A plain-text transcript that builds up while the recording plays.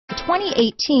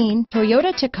2018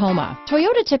 Toyota Tacoma.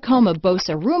 Toyota Tacoma boasts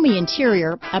a roomy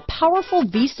interior, a powerful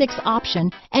V6 option,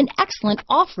 and excellent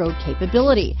off-road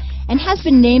capability, and has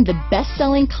been named the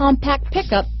best-selling compact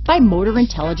pickup by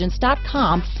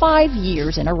MotorIntelligence.com 5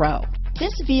 years in a row.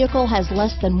 This vehicle has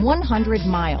less than 100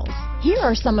 miles. Here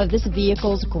are some of this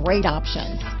vehicle's great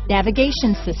options: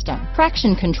 navigation system,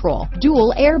 traction control,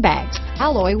 dual airbags,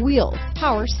 alloy wheels,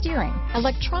 power steering,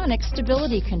 electronic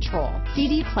stability control,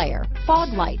 CD player, fog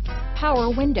lights,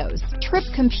 power windows, trip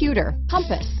computer,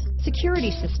 compass, security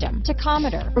system,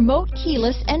 tachometer, remote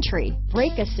keyless entry,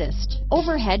 brake assist,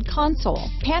 overhead console,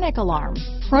 panic alarm,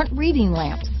 front reading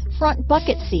lamps, front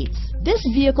bucket seats. This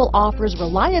vehicle offers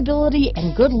reliability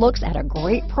and good looks at a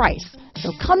great price.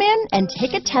 So come in and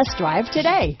take a test drive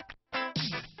today.